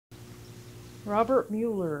Robert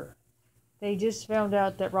Mueller. They just found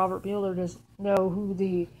out that Robert Mueller doesn't know who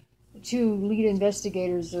the two lead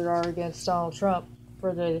investigators there are against Donald Trump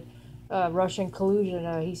for the Russian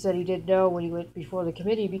collusion. He said he didn't know when he went before the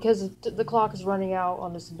committee because the clock is running out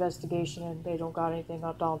on this investigation and they don't got anything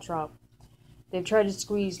on Donald Trump. They've tried to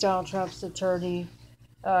squeeze Donald Trump's attorney,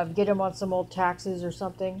 get him on some old taxes or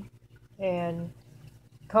something. And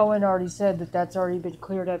Cohen already said that that's already been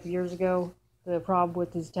cleared up years ago. The problem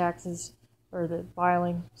with his taxes or the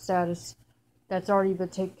filing status, that's already been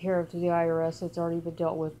taken care of to the IRS. It's already been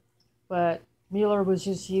dealt with. But Mueller was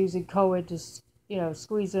just using Cohen to,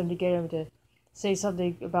 squeeze him to get him to say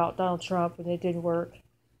something about Donald Trump, and it didn't work.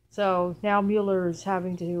 So now Mueller is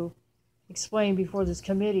having to explain before this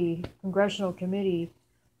committee, congressional committee,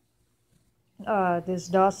 this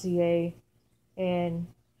dossier and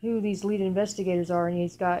who these lead investigators are, and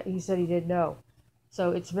he said he didn't know.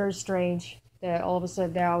 So it's very strange that all of a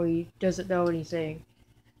sudden now he doesn't know anything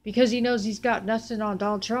because he knows he's got nothing on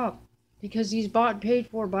Donald Trump because he's bought and paid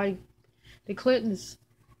for by the Clintons.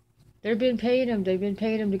 They've been paying him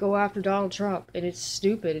to go after Donald Trump, and it's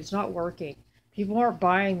stupid. It's not working. People aren't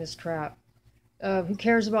buying this crap. Who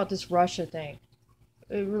cares about this Russia thing?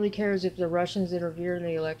 It really cares if the Russians interfere in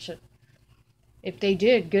the election. If they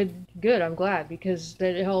did, good, I'm glad, because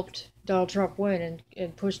that helped Donald Trump win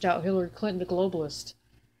and pushed out Hillary Clinton, the globalist.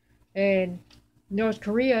 And North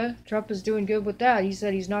Korea, Trump is doing good with that. He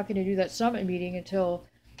said he's not going to do that summit meeting until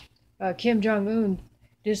Kim Jong-un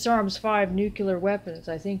disarms 5 nuclear weapons.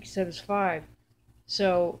 I think he said it's 5.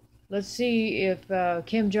 So let's see if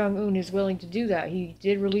Kim Jong-un is willing to do that. He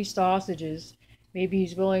did release the hostages. Maybe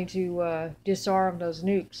he's willing to disarm those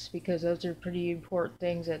nukes because those are pretty important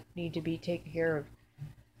things that need to be taken care of.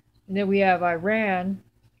 And then we have Iran,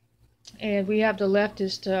 and we have the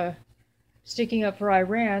leftists sticking up for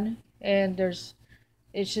Iran, and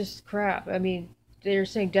it's just crap. I mean, they're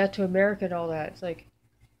saying death to America and all that. It's like,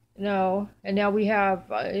 no. And now we have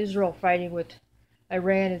Israel fighting with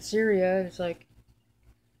Iran and Syria. And it's like,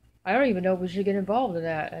 I don't even know if we should get involved in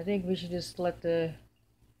that. I think we should just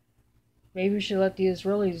maybe we should let the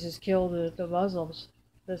Israelis just kill the Muslims.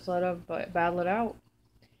 Just let them battle it out.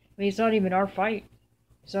 I mean, it's not even our fight.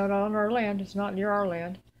 It's not on our land. It's not near our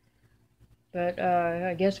land. But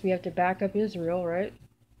I guess we have to back up Israel, right?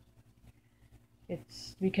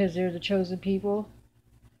 It's because they're the chosen people.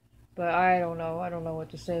 But I don't know. I don't know what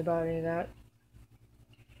to say about any of that.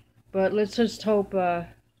 But let's just hope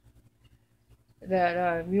that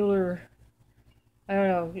Mueller, I don't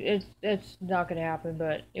know, it's not going to happen,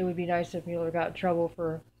 but it would be nice if Mueller got in trouble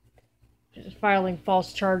for filing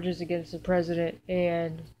false charges against the president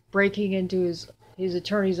and breaking into his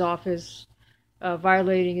attorney's office,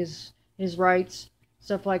 violating his rights,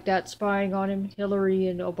 stuff like that, spying on him, Hillary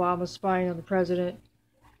and Obama spying on the president,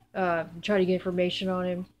 trying to get information on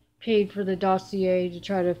him, paid for the dossier to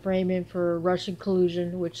try to frame him for Russian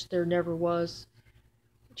collusion, which there never was.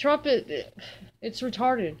 Trump, it's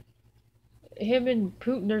retarded. Him and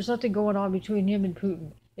Putin, there's nothing going on between him and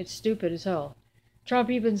Putin. It's stupid as hell.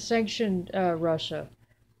 Trump even sanctioned Russia.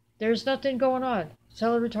 There's nothing going on. It's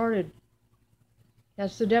hella retarded.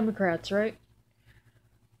 That's the Democrats, right?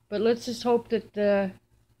 But let's just hope that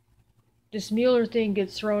this Mueller thing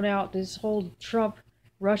gets thrown out. This whole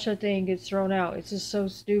Trump-Russia thing gets thrown out. It's just so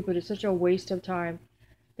stupid. It's such a waste of time.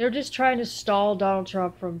 They're just trying to stall Donald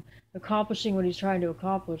Trump from accomplishing what he's trying to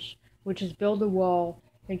accomplish, which is build a wall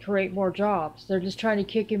and create more jobs. They're just trying to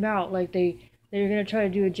kick him out like they're going to try to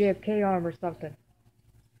do a JFK on him or something.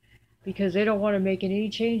 Because they don't want to make any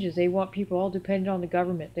changes. They want people all dependent on the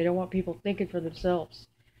government. They don't want people thinking for themselves.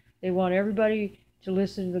 They want everybody to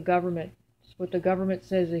listen to the government. It's what the government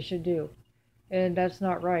says they should do. And that's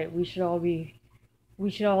not right. We should all be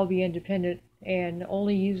independent and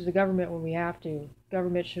only use the government when we have to.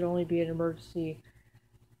 Government should only be an emergency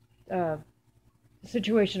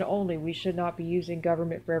situation only. We should not be using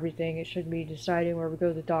government for everything. It shouldn't be deciding where we go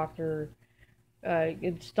to the doctor,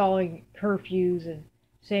 installing curfews and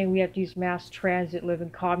saying we have to use mass transit, live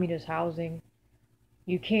in communist housing.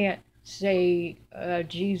 You can't say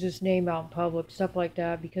Jesus' name out in public, stuff like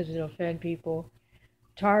that, because it'll offend people.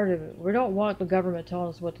 Tired of it. We don't want the government telling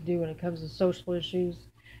us what to do when it comes to social issues,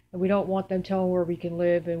 and we don't want them telling where we can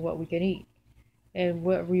live and what we can eat and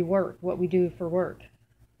what we do for work.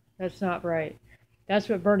 That's not right. That's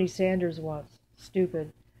what Bernie Sanders wants.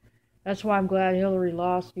 Stupid. That's why I'm glad Hillary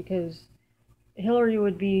lost, because Hillary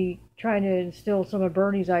would be trying to instill some of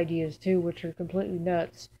Bernie's ideas too, which are completely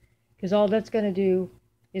nuts. Because all that's going to do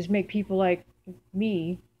is make people like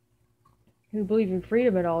me, who believe in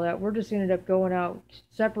freedom and all that, we're just going to end up going out,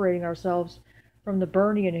 separating ourselves from the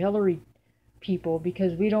Bernie and Hillary people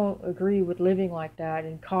because we don't agree with living like that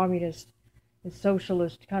in communist and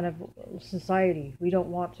socialist kind of society. We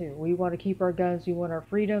don't want to. We want to keep our guns. We want our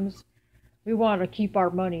freedoms. We want to keep our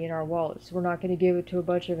money in our wallets. We're not going to give it to a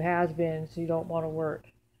bunch of has-beens who don't want to work.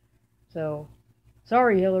 So,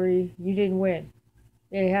 sorry, Hillary, you didn't win.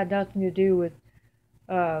 It had nothing to do with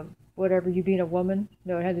whatever you being a woman.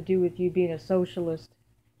 No, it had to do with you being a socialist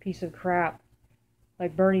piece of crap,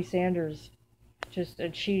 like Bernie Sanders, just a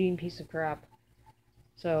cheating piece of crap.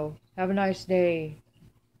 So, have a nice day,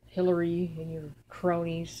 Hillary and your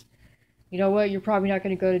cronies. You know what? You're probably not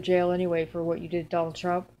going to go to jail anyway for what you did to Donald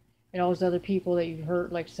Trump and all those other people that you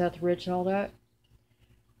hurt, like Seth Rich and all that.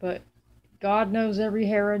 But God knows every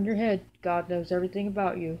hair on your head. God knows everything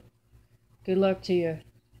about you. Good luck to you.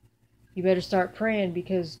 You better start praying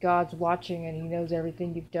because God's watching and He knows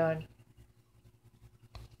everything you've done.